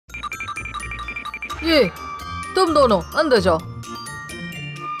ये तुम दोनों अंदर जाओ।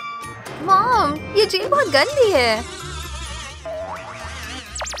 मॉम, ये जेल बहुत गंदी है।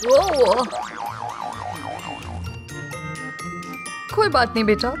 वो कोई बात नहीं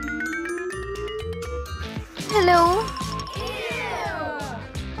बेटा। हेलो।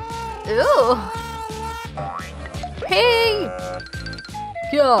 हे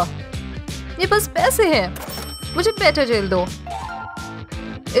क्या? ये बस पैसे हैं, मुझे बेटर जेल दो।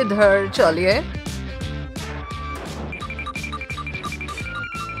 इधर चलिए।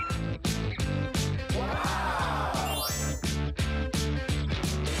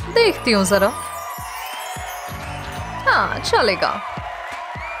 देखती हूँ जरा। हाँ चलेगा।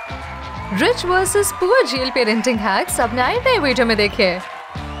 Rich versus poor jail parenting hacks अपने आए नए वीडियो में देखे।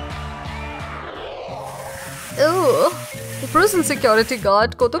 प्रिजन सिक्योरिटी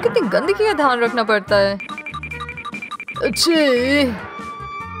गार्ड को तो कितनी गंदगी का ध्यान रखना पड़ता है।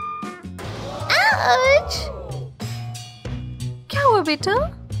 क्या हुआ बेटा?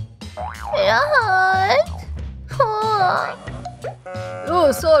 यार।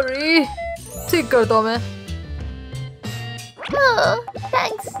 ओह सॉरी, ठीक करता हूँ मैं।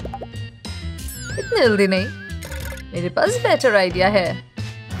 थैंक्स। इतनी जल्दी नहीं, मेरे पास बेटर आइडिया है।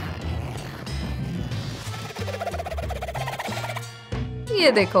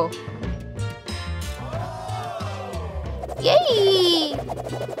 ये देखो। यही।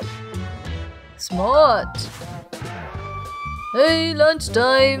 Smart. Hey, lunch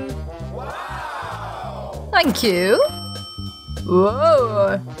time. Thank you.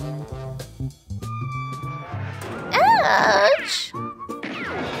 Whoa. Ouch.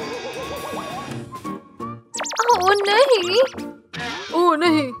 ओह नहीं। ओह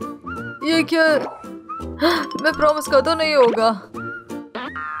नहीं, ये क्या? मैं प्रॉमिस करता नहीं होगा।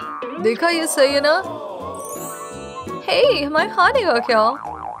 देखा, ये सही है ना? हे, हमारे खाने का क्या?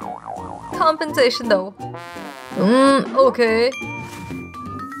 कॉम्पेंसेशन दो। ओके।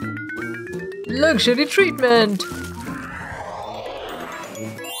 Luxury treatment.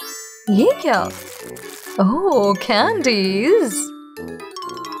 ये क्या? ओह कैंडीज।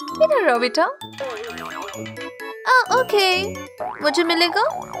 इधर आओ बेटा। ओके, मुझे मिलेगा?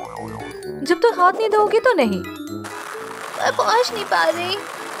 जब तक हाथ नहीं धोगी तो नहीं। मैं पहुंच नहीं पा रही।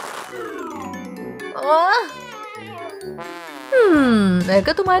 मैं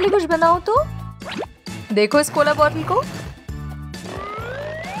क्या तुम्हारे लिए कुछ बनाऊं तो? देखो इस कोला बॉटल को।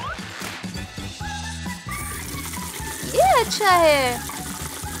 ये अच्छा है,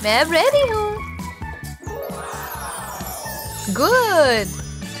 मैं अब रेडी हूँ। गुड।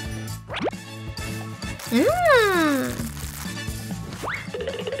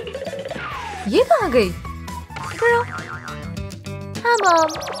 ये कहाँ गई? हाँ मॉम।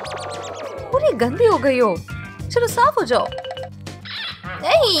 पूरी गंदी हो गई हो, चलो साफ हो जाओ।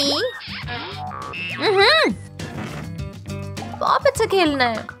 नहीं। वापस से खेलना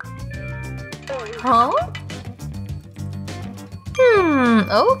है। हाँ?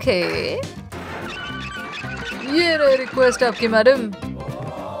 ओके। ये रही रिक्वेस्ट आपकी मैडम।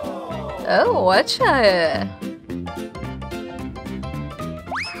 ओह अच्छा है।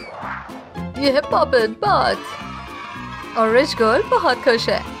 ये है पॉपेट बाथ और रिच गर्ल बहुत खुश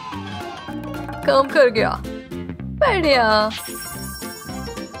है। काम कर गया। बढ़िया।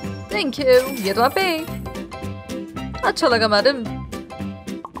 Thank you. ये तो आप पे। अच्छा लगा मैडम।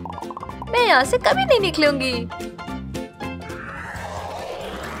 मैं यहाँ से कभी नहीं निकलूंगी।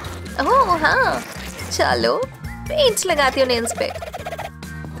 ओह हाँ, चलो पेंट्स लगाती हूँ नेल्स पे।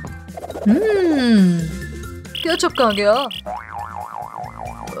 क्या चिपका गया?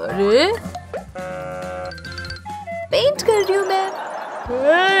 अरे पेंट कर रही हूँ मैं।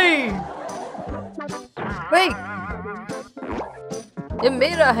 ये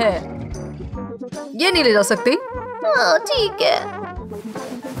मेरा है, ये नहीं ले जा सकती। हाँ ठीक है।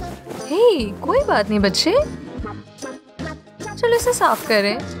 हे, कोई बात नहीं बच्चे, चलो इसे साफ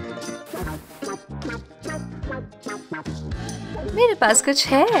करें। मेरे पास कुछ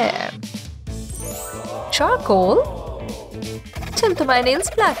है। चारकोल। चल तुम्हारे नेल्स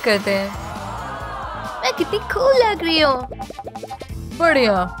ब्लैक करते हैं। मैं कितनी कूल लग रही हूँ।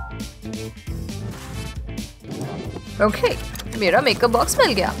 बढ़िया। ओके, मेरा मेकअप बॉक्स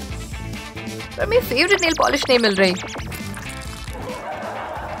मिल गया, पर मेरी फेवरेट नेल पॉलिश नहीं मिल रही।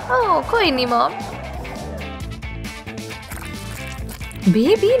 ओह कोई नहीं मॉम।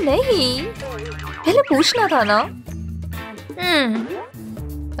 बेबी नहीं, पहले पूछना था ना।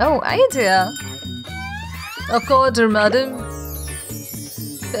 ओह आइडिया। Order madam.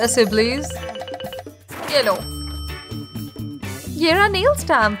 पैसे प्लीज। ये लो। ये रहा नेल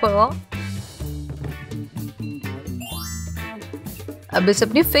स्टैम्पर। अब इस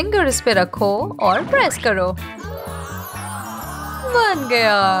अपनी फिंगर इस पे रखो और प्रेस करो। बन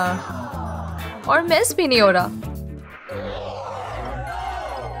गया और मेस भी नहीं हो रहा।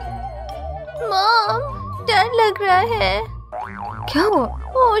 मॉम, डर लग रहा है। क्या हुआ?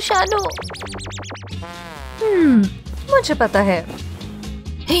 ओह शैडो। मुझे पता है।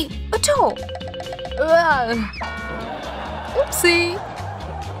 हे, उठो। उपसी।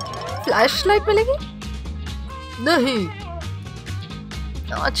 फ्लैशलाइट मिलेगी? नहीं।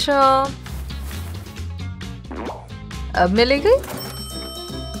 अच्छा, अब मिलेगी?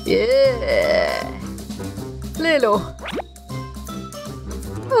 ये ले लो।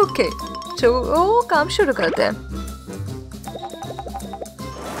 ओके, तो काम शुरू करते हैं।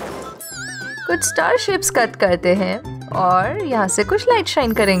 कुछ स्टार शिप्स कट करते हैं और यहाँ से कुछ लाइट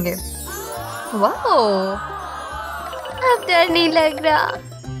शाइन करेंगे। वाओ, अब डर नहीं लग रहा।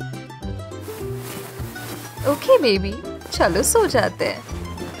 ओके बेबी, चलो सो जाते हैं।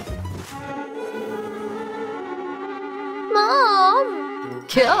 मॉम,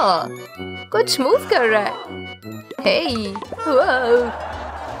 क्या? कुछ मूव कर रहा है? हे, वाओ,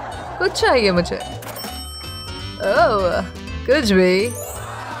 कुछ चाहिए मुझे? ओह, कुछ भी।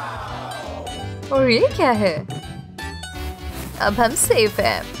 और ये क्या है? अब हम सेफ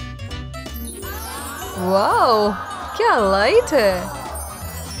हैं। वाओ, क्या लाइट है।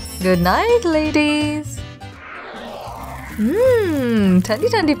 Good night ladies. ठंडी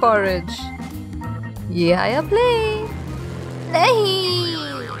ठंडी पॉरेज। ये आया प्लेन। नहीं।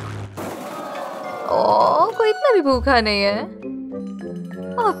 ओह, कोई इतना भी भूखा नहीं है।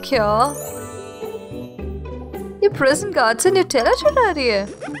 अब क्या? ये प्रेजेंट गार्ड से न्यूटेला चुरा रही है।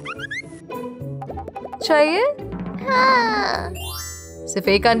 चाहिए? हाँ। सिर्फ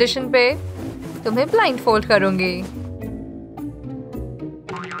एक कंडीशन पे, तुम्हें ब्लाइंड फोल्ड करूंगी।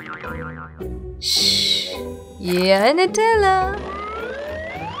 ये है न्यूटेला।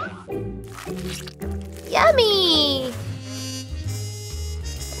 यम्मी।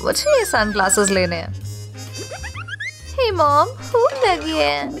 मुझे ये सनग्लासेस लेने हैं। हे मॉम, भूख लगी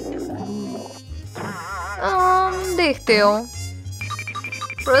है। देखते हो।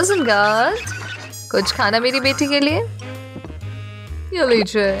 प्रेजेंट गार्ड, कुछ खाना मेरी बेटी के लिए? ये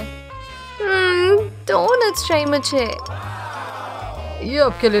लीजिए। डोनट्स चाहिए मुझे। ये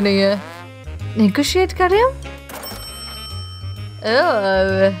आपके लिए नहीं है। नेगोशिएट करें हम?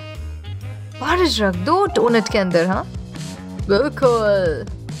 बारिश रख दो डोनट के अंदर। हाँ बिल्कुल,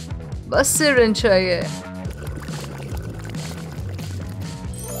 बस सिरिंज चाहिए।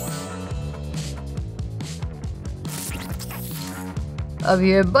 अब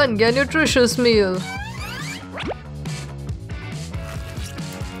ये बन गया न्यूट्रिशियस मील।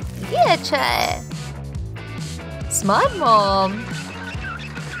 ये अच्छा है। Smart mom.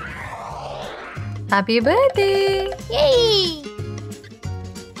 Happy birthday. यही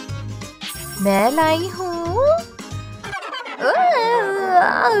मैं लाई हूँ।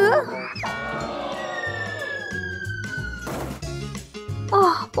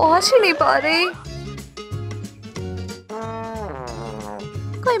 पहुंच ही नहीं पा रही।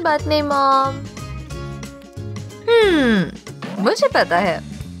 कोई बात नहीं मॉम। मुझे पता है।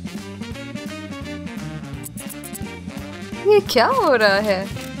 ये क्या हो रहा है?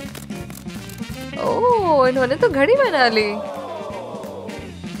 ओह, इन्होंने तो घड़ी बना ली।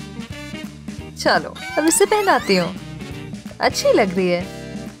 चलो, अब इसे पहनाती हूँ। अच्छी लग रही है।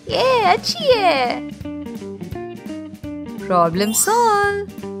 ये अच्छी है। Problem solve.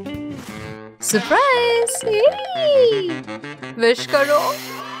 सरप्राइज। विश करो।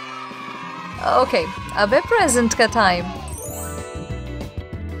 ओके, अब है प्रेजेंट का टाइम।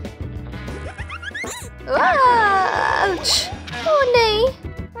 ओह नहीं,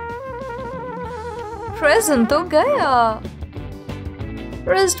 प्रेजेंट तो गया।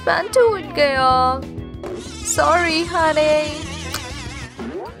 रिस्ट बैंड टूट गया। सॉरी हनी,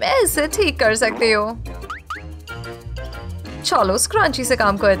 मैं इसे ठीक कर सकती हूँ। चलो स्क्रंची से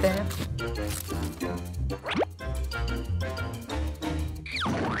काम करते हैं।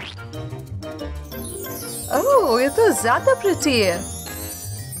 ओह, ये तो ज्यादा प्रिटी है।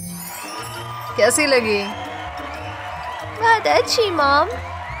 कैसी लगी? बहुत अच्छी मॉम।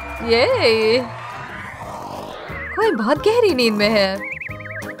 ये कोई बहुत गहरी नींद में है।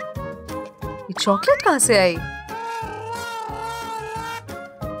 ये चॉकलेट कहाँ से आई?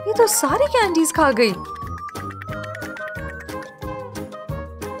 ये तो सारी कैंडीज खा गई।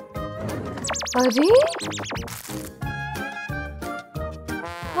 अरे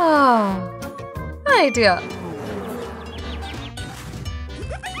आइडिया।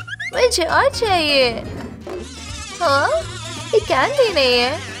 मुझे और चाहिए। हाँ, ये कैंडी नहीं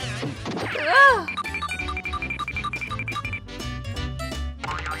है।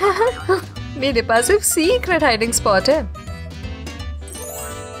 मेरे पास एक सीक्रेट हाइडिंग स्पॉट है।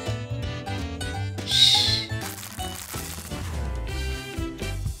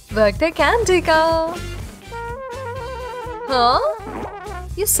 वक्त है कैंडी का। हाँ,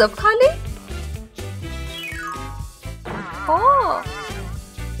 ये सब खा ले। हाँ,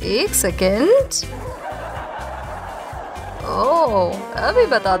 एक सेकेंड। ओह, अभी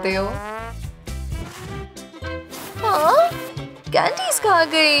बताते हो। हाँ, कैंडीज खा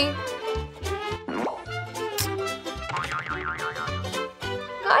गई।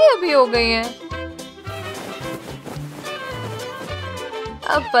 गायब भी हो गई हैं।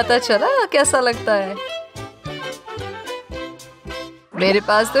 अब पता चला कैसा लगता है। मेरे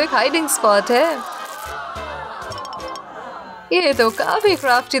पास तो एक हाइडिंग स्पॉट है। ये तो काफी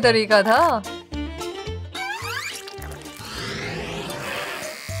क्राफ्टी तरीका था।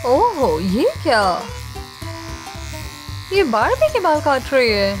 ओह, ये क्या? ये बार्बी के बाल काट रही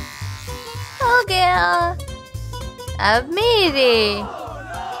है। हो गया। अब मेरे।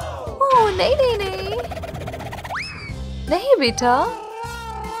 ओह नहीं नहीं नहीं नहीं बेटा।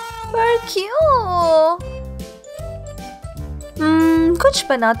 पर क्यों? कुछ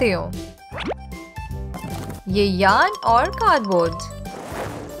बनाते हो। ये यार्न और कार्डबोर्ड।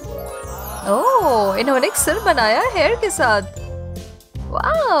 ओह, इन्होंने एक सिर बनाया हेयर के साथ।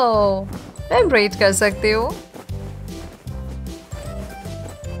 वाओ, मैं ब्रेड कर सकती हूँ।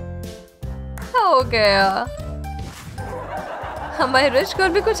 हो गया। हमारे रिच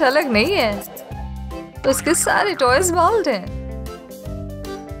गर्ल भी कुछ अलग नहीं है। उसके सारे टॉयज बाल्ड हैं।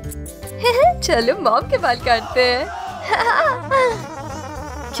 चलो मॉम के बाल काटते हैं।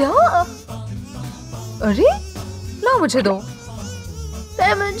 क्या? अरे, ला मुझे दो।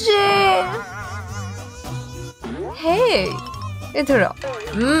 मुझे। हे, इधर आओ।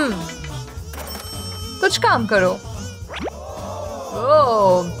 कुछ काम करो।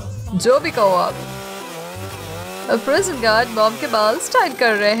 ओह, जो भी कहो आप। प्रेजेंट गार्ड मॉम के बाल स्टाइल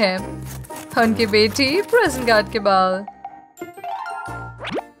कर रहे हैं। उनकी बेटी प्रेजेंट गार्ड के बाल।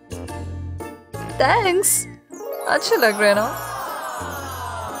 थैंक्स, अच्छे लग रहे हैं ना?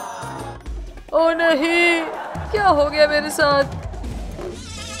 ओ नहीं, क्या हो गया मेरे साथ?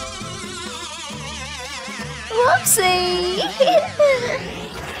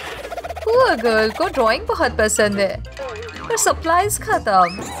 पुअर गर्ल को ड्राइंग बहुत पसंद है, पर सप्लाईज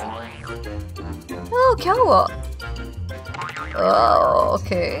खत्म। ओह, क्या हुआ?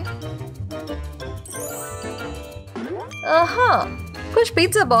 ओके। हाँ, कुछ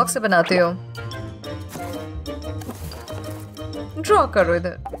पिज्जा बॉक्स से बनाते हो। ड्रॉ करो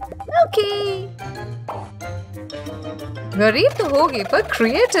इधर। ओके। गरीब तो होगी पर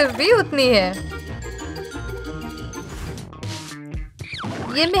क्रिएटिव भी उतनी है।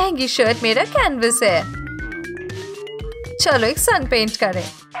 ये महंगी शर्ट मेरा कैनवस है। चलो एक सन पेंट करें।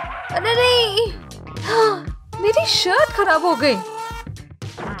 अरे नहीं, मेरी शर्ट खराब हो गई।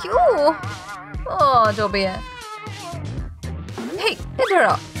 क्यों? जो भी है। हे, इधर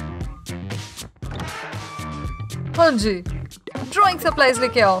आ। हाँ जी, ड्राइंग सप्लाईज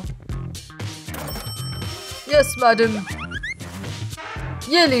लेके आओ। यस मैडम,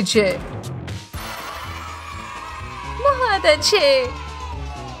 ये लीजिए। बहुत अच्छे।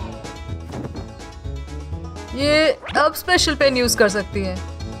 ये अब स्पेशल पेन यूज कर सकती हैं।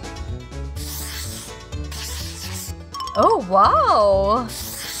 ओह वाओ,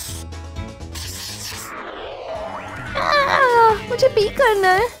 मुझे पी करना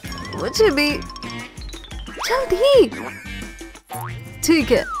है। मुझे भी। जल्दी।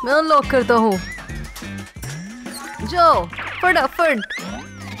 ठीक है, मैं अनलॉक करता हूँ। जाओ फटाफट।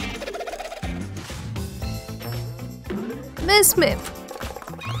 मिस में।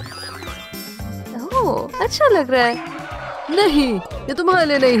 ओह, अच्छा लग रहा है। नहीं, ये तुम्हारे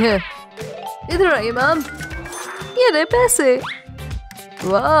लिए नहीं है। इधर आइए मैम, ये रहे पैसे।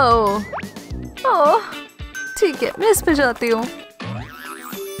 वाओ। ओह, ठीक है, मैं इस पे जाती हूँ।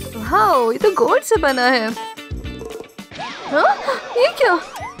 वाओ, ये तो गोल्ड से बना है। हाँ, ये क्या?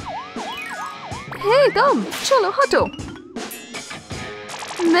 हे कम, चलो हटो।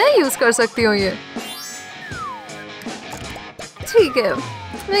 मैं यूज कर सकती हूँ ये। ठीक है,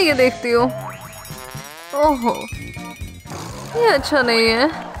 मैं ये देखती हूँ। ओहो, ये अच्छा नहीं है।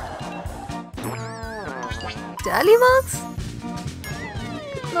 टैली मार्क्स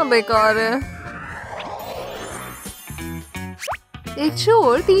कितना बेकार है। एक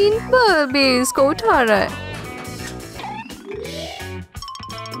चोर 3 बेस को उठा रहा है।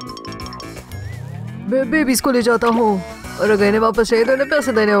 मैं बेबीज को ले जाता हूँ और अगर इन्हें वापस चाहिए तो इन्हें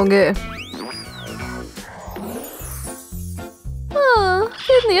पैसे देने होंगे। हाँ,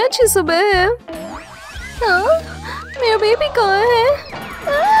 इतनी अच्छी सुबह है। हाँ, मेरा बेबी कहाँ है?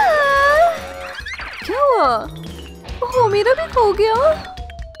 मेरा भी खो गया।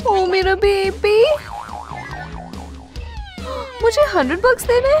 ओ मेरा बेबी। मुझे $100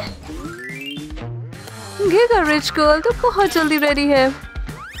 देने। ये रिच गर्ल तो बहुत जल्दी रेडी है।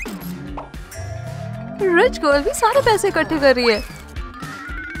 रिच गर्ल भी सारे पैसे इकट्ठे कर रही है,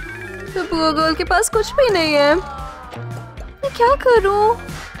 तो पुअर गर्ल के पास कुछ भी नहीं है। मैं क्या करूं?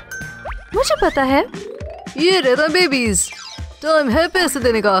 मुझे पता है। ये रहता बेबीज, टाइम है पैसे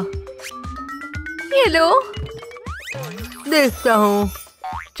देने का। ये लो। देखता हूँ।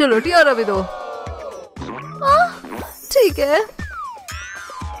 चलो टियारा भी दो। ठीक है,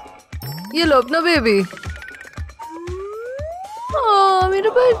 ये लो अपना बेबी। मेरा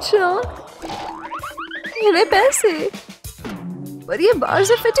बच्चा। ये ले पैसे, पर ये बाहर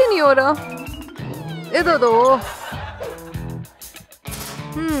से फिट ही नहीं हो रहा। इधर दो।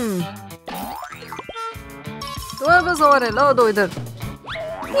 तुम्हारे पास और है, लाओ दो इधर।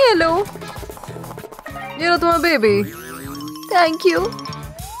 ये लो। ये लो तुम्हारा बेबी। Thank you.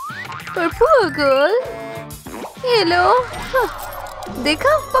 पर पुअर गर्ल, ये लो।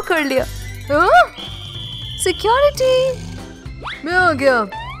 देखा, पकड़ लिया। सिक्योरिटी। मैं आ गया।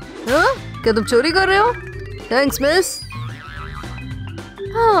 क्या तुम चोरी कर रहे हो? Thanks miss.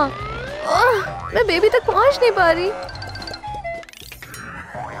 हाँ, मैं बेबी तक पहुंच नहीं पा रही।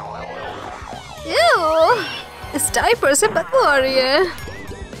 इस डायपर से बदबू आ रही है।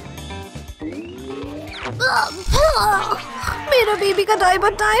 मेरा बेबी का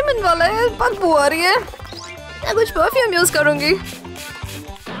डायपर डायमंड वाला है, बदबू आ रही है। मैं कुछ परफ्यूम यूज करूंगी।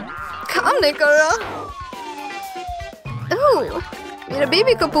 काम नहीं कर रहा। मेरा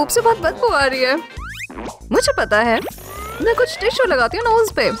बेबी को पूप से बहुत बदबू आ रही है। मुझे पता है, मैं कुछ टिश्यू लगाती हूँ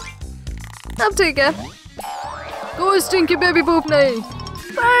नोज पे। अब ठीक है। कोई स्टिंकी बेबी पूप नहीं।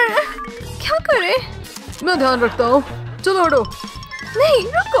 पर क्या करें? मैं ध्यान रखता हूँ। चलो उड़ो। नहीं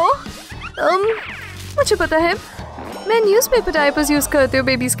रुको। मुझे पता है, मैं न्यूज़पेपर डायपर्स यूज करती हूँ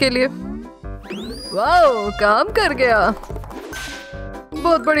बेबीज के लिए। वाओ, काम कर गया।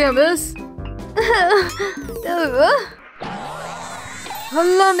 बहुत बढ़िया मिस।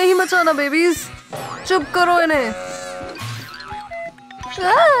 हल्ला नहीं मचाना बेबीज, चुप करो इन्हें।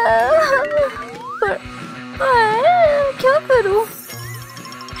 क्या करूं?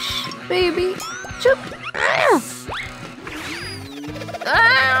 बेबी चुप।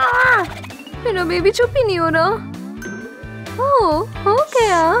 मेरा बेबी चुप ही नहीं हो रहा। हो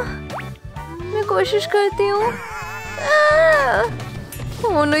गया। मैं कोशिश करती हूँ।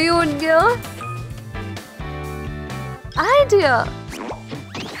 नहीं उठ गया। आइडिया।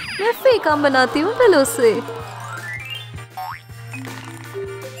 मैं फेक आम बनाती हूँ पिलो से।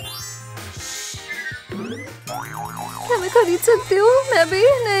 क्या मैं खरीद सकती हूँ? मैं भी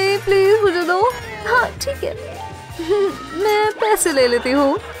नहीं, प्लीज मुझे दो। हाँ ठीक है। मैं पैसे ले लेती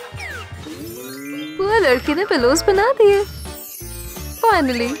हूँ। वो लड़की ने पिलोस बना दिए।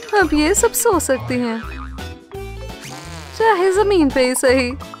 फाइनली अब ये सब सो सकती हैं, चाहे जमीन पे ही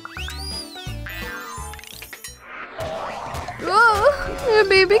सही। मेरा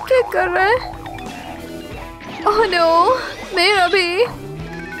बेबी क्या कर रहा है? ओह नो, मेरा भी।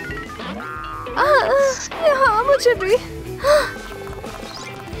 हाँ मुझे भी।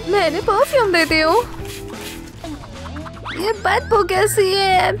 मैंने परफ्यूम देती हूँ। ये बदबू कैसी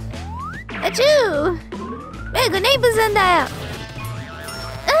है? अच्छू, मेरे को नहीं पसंद आया।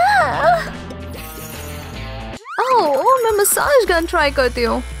 ओह, मैं मसाज गन ट्राई करती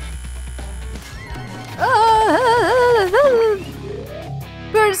हूँ।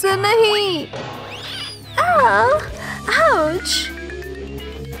 फिर से नहीं। आउच।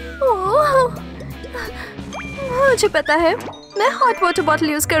 मुझे पता है, मैं हॉट वाटर बॉटल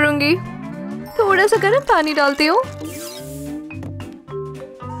यूज करूंगी। थोड़ा सा गर्म पानी डालती हूँ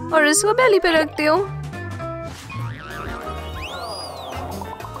और इसको बेली पे रखती हूँ।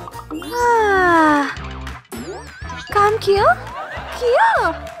 काम किया?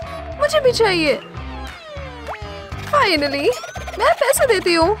 मुझे भी चाहिए। फाइनली मैं पैसे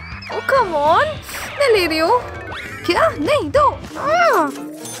देती हूँ। ओह कम ऑन, मैं ले रही हूँ। क्या? नहीं दो।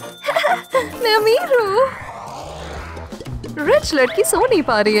 मैं अमीर हूँ। रिच लड़की सो नहीं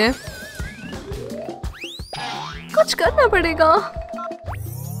पा रही है। कुछ करना पड़ेगा।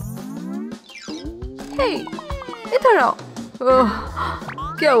 हे, इधर आओ।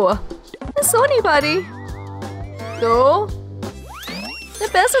 क्या हुआ? मैं सो नहीं पा रही। तो मैं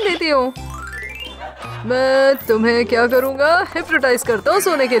पैसे देती हूँ। मैं तुम्हें क्या करूँगा? हिप्नोटाइज करता हूँ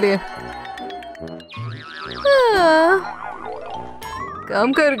सोने के लिए।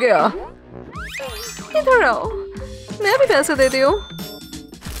 काम कर गया। इधर आओ, मैं भी पैसे देती हूँ।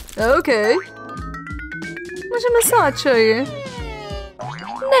 ओके, मुझे मसाज चाहिए।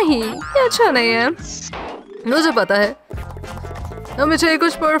 नहीं, ये अच्छा नहीं है। मुझे पता है, हमें चाहिए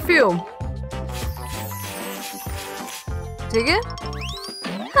कुछ परफ्यूम। ठीक है।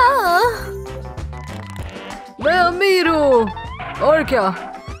 हाँ, मैं अमीर हूँ। और क्या?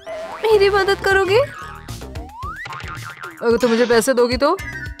 मेरी मदद करोगे? अगर तुम मुझे पैसे दोगी तो?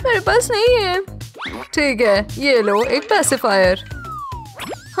 मेरे पास नहीं है। ठीक है, ये लो एक पैसिफायर।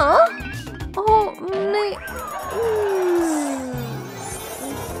 हाँ? ओह नहीं।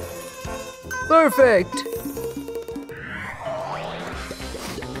 परफेक्ट।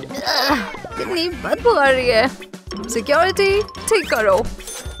 कितनी बदबू आ रही है। सिक्योरिटी ठीक करो।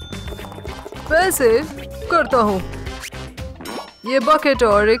 वैसे करता हूँ। ये बकेट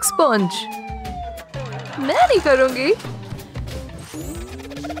और एक स्पंज। मैं नहीं करूँगी।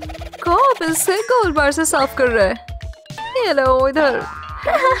 कॉप इससे गोल बार से साफ कर रहा है। ये लो इधर।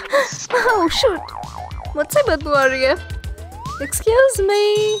 ओह शूट, मुझसे बदबू आ रही है। Excuse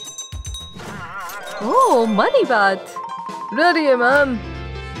me. ओह मनी बात। रेडी है मैम।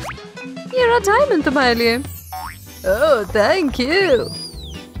 ये रहा डायमंड तुम्हारे लिए। Oh thank you.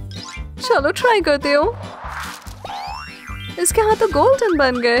 चलो ट्राई करते हो। इसके हाथ तो गोल्डन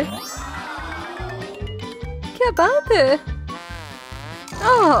बन गए। क्या बात है।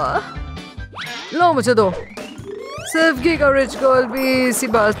 लो मुझे दो। सिर्फ घी का रिच गर्ल भी इसी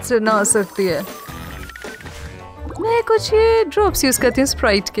बात से ना आ सकती है। मैं कुछ ये ड्रॉप्स यूज करती हूँ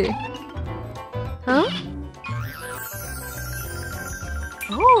स्प्राइट के। हाँ?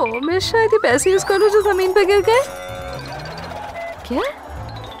 ओह मैं शायद ये पैसे यूज कर लूँ जो जमीन पे गिर गए। क्या?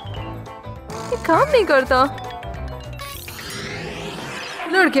 ये काम नहीं करता।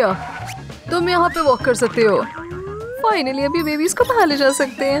 लड़कियाँ, तुम यहाँ पे वॉक कर सकती हो। फाइनली अभी बेबीज को बाहर ले जा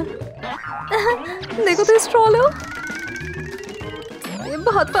सकते हैं। देखो तो स्ट्रॉ लो। ये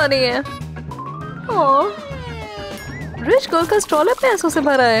बहुत पानी है। ओह, रिच गर्ल का स्ट्रॉ पैसों से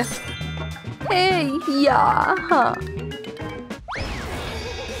भरा है। हे या हाँ।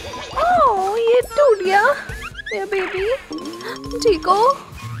 ओह ये टूट गया। मेरा बेबी ठीक हो?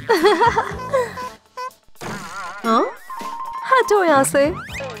 हाँ? हटो यहाँ से।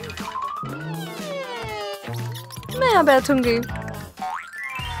 मैं यहाँ बैठूंगी।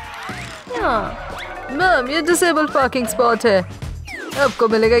 मैम ये डिसेबल्ड पार्किंग स्पॉट है। आपको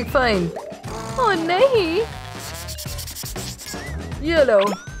मिलेगा एक फाइन। ओह नहीं। ये लो।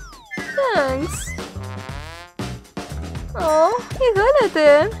 थैंक्स। ओह ये गलत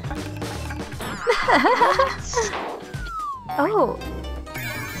है। ओह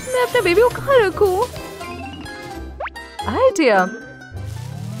मैं अपने बेबी को कहाँ रखूं? आइडिया।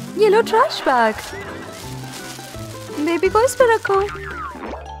 ये लो ट्रैश बैग। बेबी को इस पे रखो।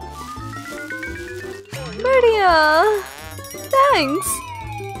 बढ़िया। थैंक्स।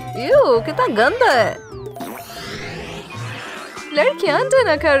 यू कितना गंदा है। लड़कियां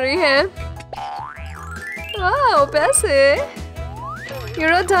डिनर कर रही हैं। वाओ पैसे।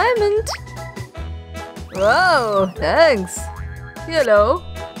 You're a diamond. Wow thanks. ये लो।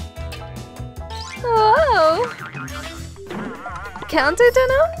 वाओ कैंटी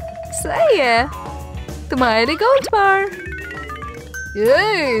डिनर सही है। तुम्हारे लिए गोल्ड बार।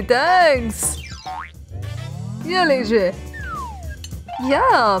 ये थैंक्स। ये लीजिए।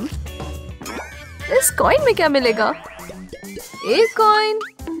 यम। इस कॉइन में क्या मिलेगा? एक कॉइन।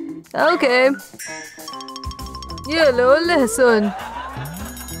 ओके। ये लो लहसुन।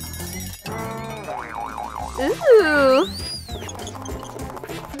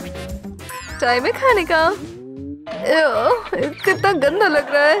 टाइम है खाने का। कितना गंदा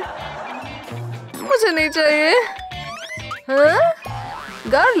लग रहा है। मुझे नहीं चाहिए। हाँ?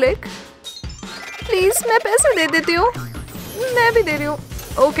 गार्लिक। प्लीज मैं पैसे दे देती हूँ। मैं भी दे रही हूँ।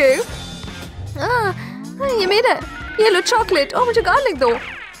 ओके। ये मेरा है। ये लो चॉकलेट और मुझे गार्लिक दो।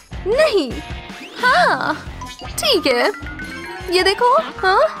 नहीं। हाँ ठीक है। ये देखो।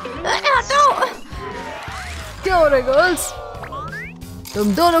 हाँ हटाओ। क्या हो रहा है गर्ल्स?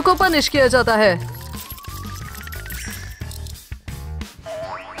 तुम दोनों को पनिश किया जाता है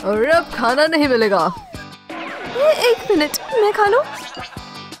और अब खाना नहीं मिलेगा। एक मिनट मैं खा लूं?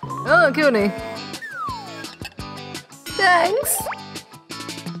 हाँ क्यों नहीं। थैंक्स।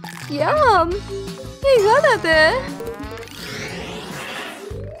 यम ये गलत है।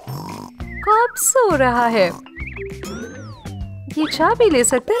 कब सो रहा है। ये चाबी ले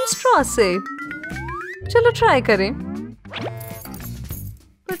सकते हैं स्ट्रॉ से। चलो ट्राई करें।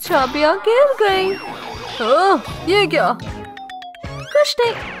 पर चाबियां गिर गई। ओह ये क्या? कुछ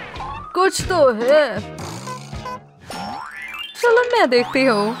नहीं। कुछ तो है। चलो मैं देखती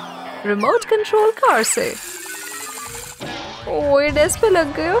हूँ। रिमोट कंट्रोल कार से। ओह ये डेस्क पे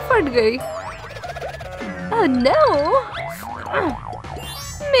लग गई और फट गई। Oh no.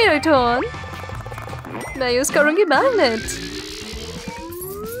 मेरा टर्न। मैं यूज करूंगी मैग्नेट।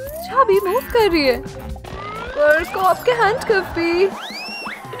 चाबी मूव कर रही है और कॉप के हैंडकफ भी।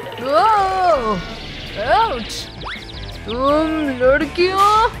 आउच! तुम लड़कियां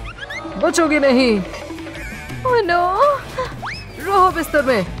बचोगी नहीं। Oh no! रहो बिस्तर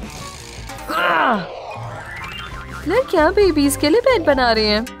में। लड़कियां बेबीज के लिए बेड बना रही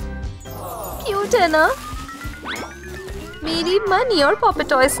हैं। क्यूट है ना? मेरी मनी और पॉपेट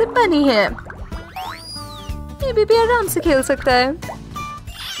टॉय से बनी है। बेबी भी आराम से खेल सकता है।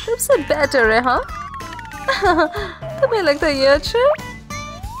 सबसे बेटर है। हाँ तुम्हें लगता है ये अच्छा है?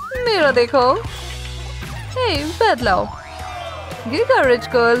 मेरा देखो। हे बेड लाओ। गिगा रिच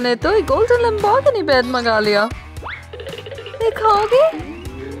गर्ल ने तो एक गोल्डन लैम्बोर्गिनी बेड मंगा लिया। दिखाओगे?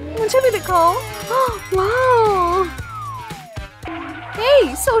 मुझे भी दिखाओ। वाह!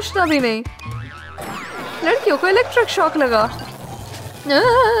 हे सोचना भी नहीं। लड़कियों को इलेक्ट्रिक शॉक लगा।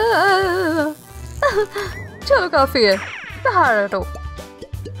 चलो काफी है, बाहर हटो।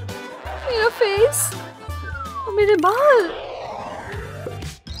 मेरा फेस, मेरे बाल।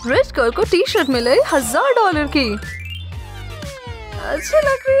 रिच गर्ल को टी शर्ट मिले $1000 की। अच्छी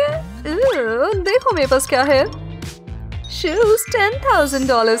लग रही है। देखो मेरे पास क्या है। शूज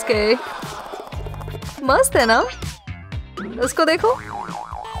 $10,000 के। मस्त है ना? उसको देखो।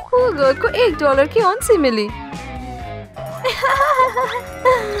 वो गर्ल को $1 की औंसी मिली।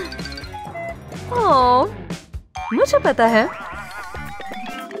 ओह, मुझे पता है।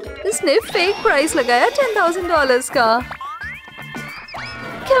 इसने फेक प्राइस लगाया $10,000 का।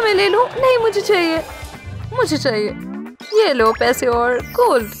 क्या मैं ले लूं? नहीं, मुझे चाहिए। मुझे चाहिए। ये लो पैसे और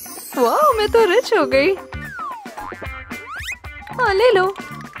गोल्ड। वाह, मैं तो रिच हो गई। हाँ ले लो।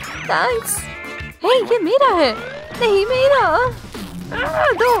 थैंक्स। हे ये मेरा है। नहीं मेरा।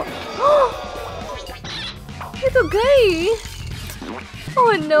 दो। ये तो गई।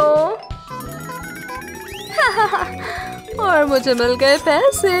 Oh no. और मुझे मिल गए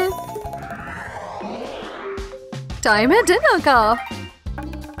पैसे। टाइम है डिनर का।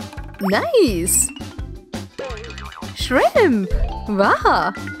 नाइस। श्रिम्प। वाह।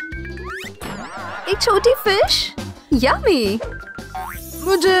 एक छोटी फिश। यम्मी।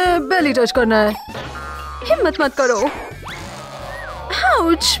 मुझे बेली टच करना है। हिम्मत मत करो।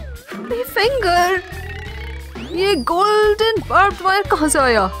 आउच, मेरी फिंगर। ये गोल्डन बार्ब्ड वायर कहाँ से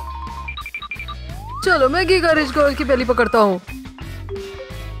आया? चलो मैं गीगा रिच गर्ल की बेली पकड़ता हूँ।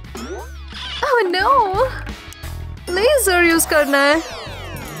 ओह नो, लेजर यूज करना है।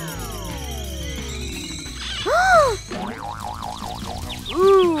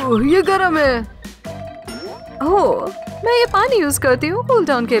 ये गरम है। ओह, मैं ये पानी यूज करती हूँ कूल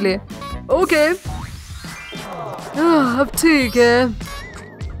डाउन के लिए। ओके। अब ठीक है।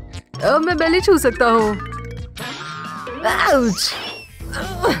 अब मैं बेली छू सकता हूँ। आउच!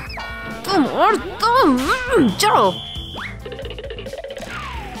 तुम और तुम जाओ।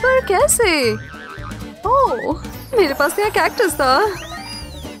 पर कैसे? ओह, मेरे पास यहाँ कैक्टस था।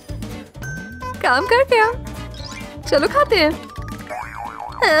 काम कर गया। चलो खाते हैं।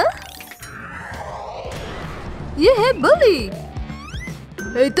 हाँ? ये है बुली।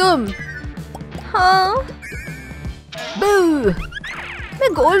 हे तुम। हाँ। बू।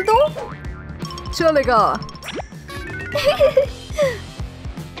 मैं गोल्ड दूँ? चलेगा।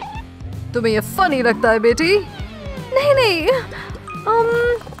 तुम्हें ये फनी लगता है बेटी? नहीं नहीं।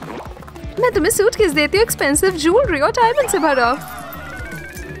 मैं तुम्हें सूटकेस देती हूँ एक्सपेंसिव ज्वेलरी और डायमंड से भरा।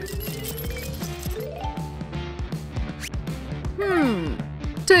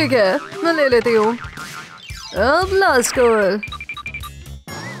 ठीक है, मैं ले लेती हूँ। अब लास्ट कॉल।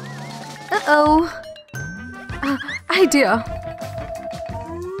 आइडिया।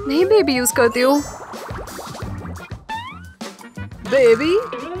 नहीं बेबी यूज करती हूँ। बेबी?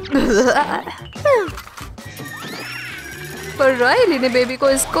 पर रायली ने बेबी को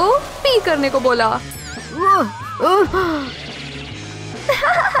इसको पी करने को बोला।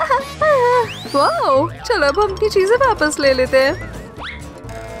 वाओ, चलो अब हम अपनी चीजें वापस ले लेते हैं।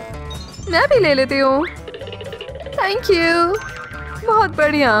 मैं भी ले लेती हूँ। Thank you. बहुत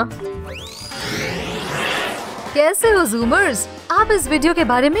बढ़िया। कैसे हो ज़ूमर्स? आप इस वीडियो के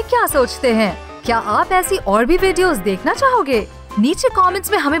बारे में क्या सोचते हैं? क्या आप ऐसी और भी वीडियोस देखना चाहोगे? नीचे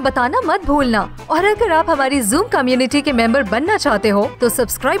कमेंट्स में हमें बताना मत भूलना। और अगर आप हमारी जूम कम्युनिटी के मेंबर बनना चाहते हो तो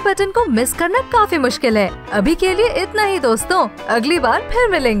सब्सक्राइब बटन को मिस करना काफी मुश्किल है। अभी के लिए इतना ही दोस्तों, अगली बार फिर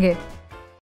मिलेंगे।